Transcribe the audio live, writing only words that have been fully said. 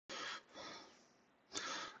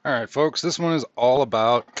All right, folks, this one is all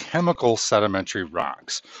about chemical sedimentary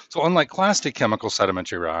rocks. So unlike classic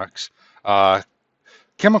uh,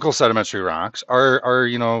 chemical sedimentary rocks are,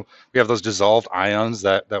 we have those dissolved ions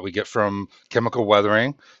that we get from chemical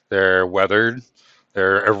weathering. They're weathered,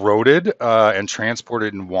 they're eroded and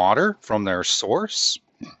transported in water from their source.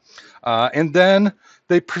 And then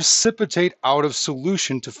they precipitate out of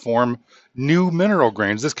solution to form new mineral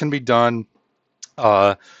grains. This can be done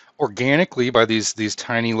uh, organically by these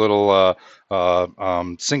tiny little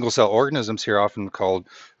single cell organisms here, often called,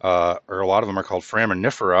 or a lot of them are called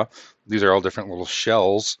foraminifera. These are all different little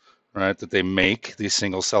shells, right, that they make, these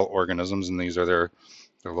single cell organisms, and these are their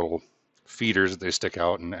little feeders that they stick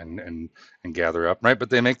out and gather up, right?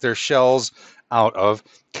 But they make their shells out of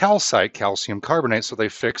calcite, calcium carbonate, so they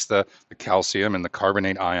fix the calcium and the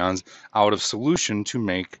carbonate ions out of solution to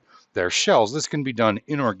make their shells. This can be done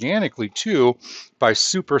inorganically too by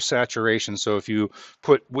supersaturation. So if you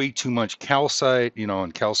put way too much calcite,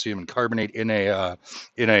 and calcium and carbonate in a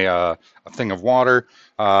thing of water,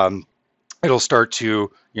 it'll start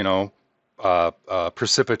to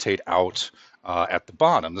precipitate out at the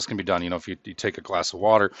bottom. This can be done, if you take a glass of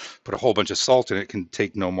water, put a whole bunch of salt in it, it can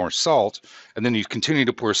take no more salt, and then you continue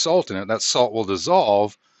to pour salt in it, that salt will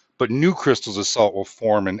dissolve, but new crystals of salt will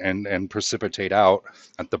form and precipitate out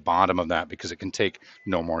at the bottom of that because it can take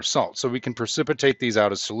no more salt. So we can precipitate these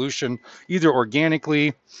out of solution either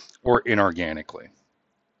organically or inorganically.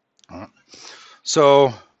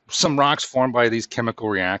 So some rocks formed by these chemical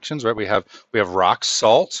reactions, right? We have rock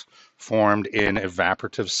salt formed in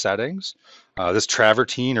evaporative settings. This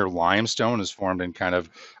travertine or limestone is formed in kind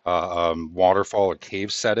of waterfall or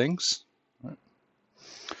cave settings.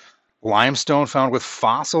 Limestone found with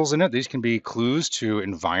fossils in it. These can be clues to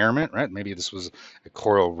environment, right? Maybe this was a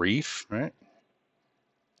coral reef, right?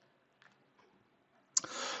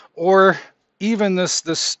 Or even this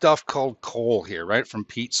stuff called coal here, right? From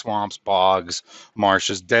peat swamps, bogs,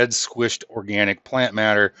 marshes, dead squished organic plant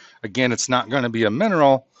matter. Again, it's not going to be a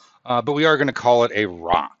mineral, but we are going to call it a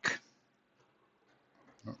rock.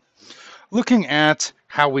 Looking at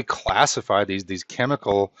how we classify these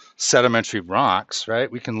chemical sedimentary rocks,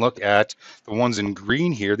 right? We can look at the ones in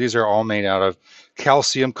green here. These are all made out of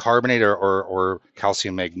calcium carbonate or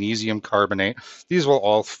calcium magnesium carbonate. These will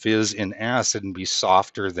all fizz in acid and be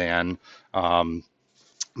softer than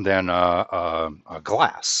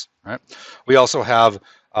glass, right? We also have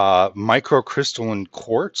microcrystalline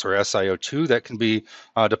quartz or SiO2 that can be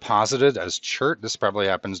deposited as chert. This probably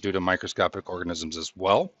happens due to microscopic organisms as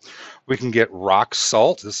well. We can get rock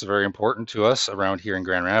salt. This is very important to us around here in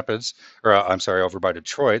Grand Rapids, or I'm sorry, over by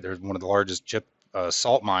Detroit. There's one of the largest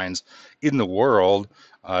salt mines in the world,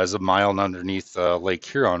 is a mile underneath Lake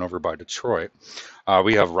Huron over by Detroit.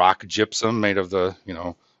 We have rock gypsum made of the,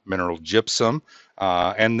 mineral gypsum.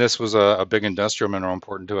 And this was a big industrial mineral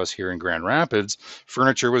important to us here in Grand Rapids.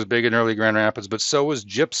 Furniture was big in early Grand Rapids, but so was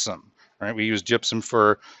gypsum. Right? We use gypsum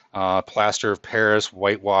for plaster of Paris,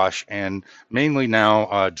 whitewash, and mainly now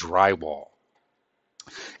drywall.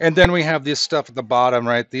 And then we have this stuff at the bottom,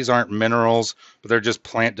 right? These aren't minerals, but they're just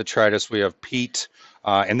plant detritus. We have peat,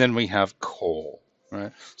 and then we have coal.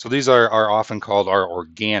 Right? So these are often called our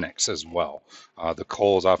organics as well. The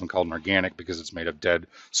coal is often called an organic because it's made of dead,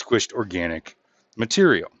 squished organic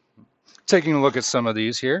material. Taking a look at some of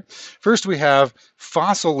these here. First, we have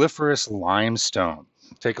fossiliferous limestone.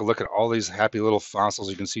 Take a look at all these happy little fossils.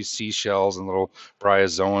 You can see seashells and little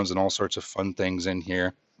bryozoans and all sorts of fun things in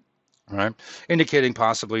here. Right, indicating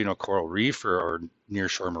possibly coral reef or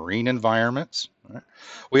nearshore marine environments. Right?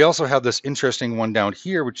 We also have this interesting one down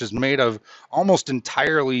here, which is made of almost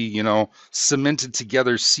entirely cemented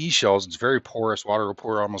together seashells. It's very porous. Water will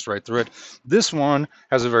pour almost right through it. This one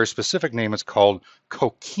has a very specific name. It's called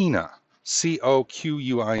coquina.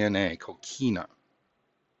 Coquina. Coquina.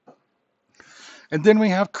 And then we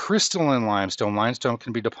have crystalline limestone. Limestone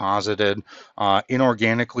can be deposited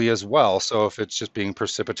inorganically as well. So if it's just being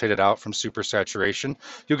precipitated out from supersaturation,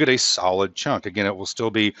 you'll get a solid chunk. Again, it will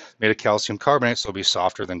still be made of calcium carbonate, so it'll be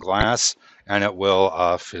softer than glass, and it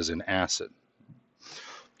will fizz in acid.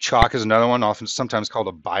 Chalk is another one, often sometimes called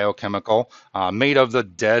a biochemical, made of the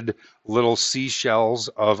dead little seashells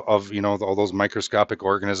of all those microscopic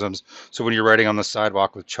organisms. So when you're writing on the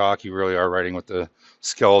sidewalk with chalk, you really are writing with the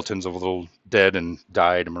skeletons of little dead and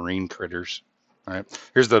died marine critters. All right.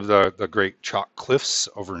 Here's the great chalk cliffs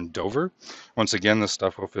over in Dover. Once again, this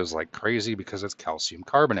stuff will fizz like crazy because it's calcium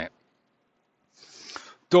carbonate.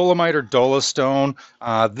 Dolomite or dolostone.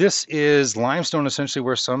 This is limestone, essentially,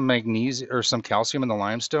 where some magnesium or some calcium in the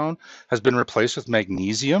limestone has been replaced with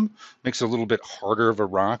magnesium. Makes it a little bit harder of a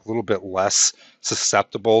rock, a little bit less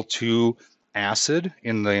susceptible to acid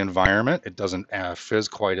in the environment. It doesn't fizz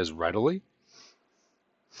quite as readily.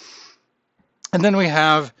 And then we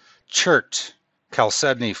have chert,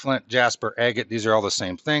 chalcedony, flint, jasper, agate. These are all the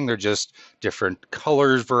same thing. They're just different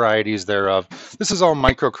colors, varieties thereof. This is all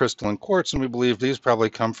microcrystalline quartz, and we believe these probably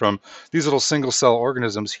come from these little single cell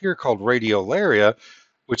organisms here called radiolaria,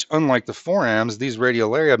 which, unlike the forams, these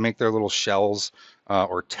radiolaria make their little shells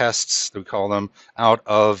or tests, we call them, out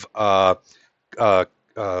of uh,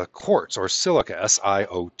 quartz or silica,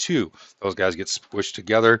 SiO2. Those guys get squished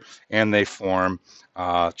together and they form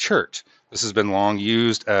chert. This has been long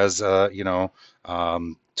used as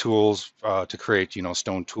tools to create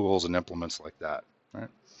stone tools and implements like that. Right?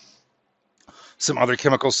 Some other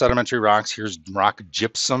chemical sedimentary rocks. Here's rock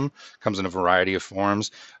gypsum. Comes in a variety of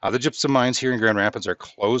forms. The gypsum mines here in Grand Rapids are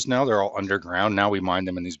closed now. They're all underground. Now we mine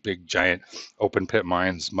them in these big, giant open pit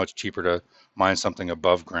mines. Much cheaper to mine something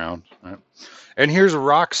above ground. Right? And here's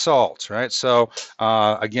rock salt, right? So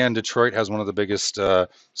again, Detroit has one of the biggest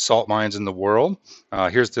salt mines in the world.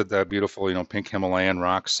 Here's the beautiful, pink Himalayan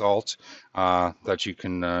rock salt that you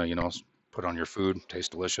can, put on your food. Tastes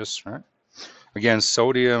delicious, right? Again,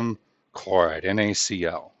 sodium chloride,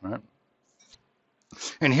 NaCl, right?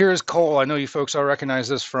 And here is coal. I know you folks all recognize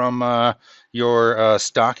this from your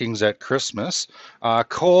stockings at Christmas.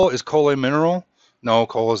 Coal, is coal a mineral? No,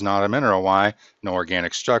 coal is not a mineral. Why? No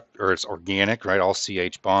organic structure, or it's organic, right? All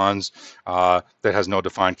CH bonds that has no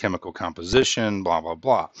defined chemical composition, blah, blah,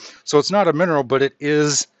 blah. So it's not a mineral, but it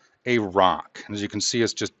is a rock. And as you can see,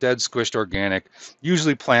 it's just dead squished organic,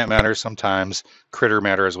 usually plant matter, sometimes critter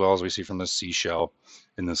matter as well, as we see from the seashell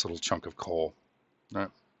in this little chunk of coal. Right?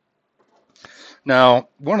 Now,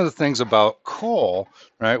 one of the things about coal,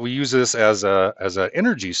 right, we use this as an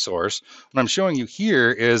energy source. What I'm showing you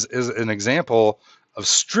here is an example of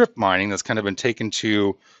strip mining that's kind of been taken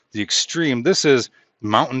to the extreme. This is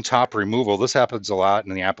mountaintop removal. This happens a lot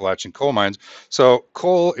in the Appalachian coal mines. So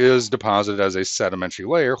coal is deposited as a sedimentary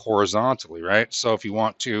layer horizontally, right? So if you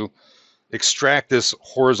want to extract this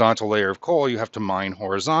horizontal layer of coal, you have to mine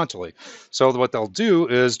horizontally. So what they'll do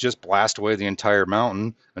is just blast away the entire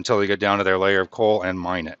mountain until they get down to their layer of coal and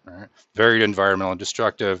mine it. Right? Very environmentally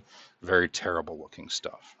destructive, very terrible looking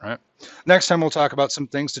stuff. Right? Next time we'll talk about some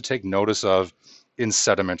things to take notice of in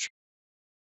sedimentary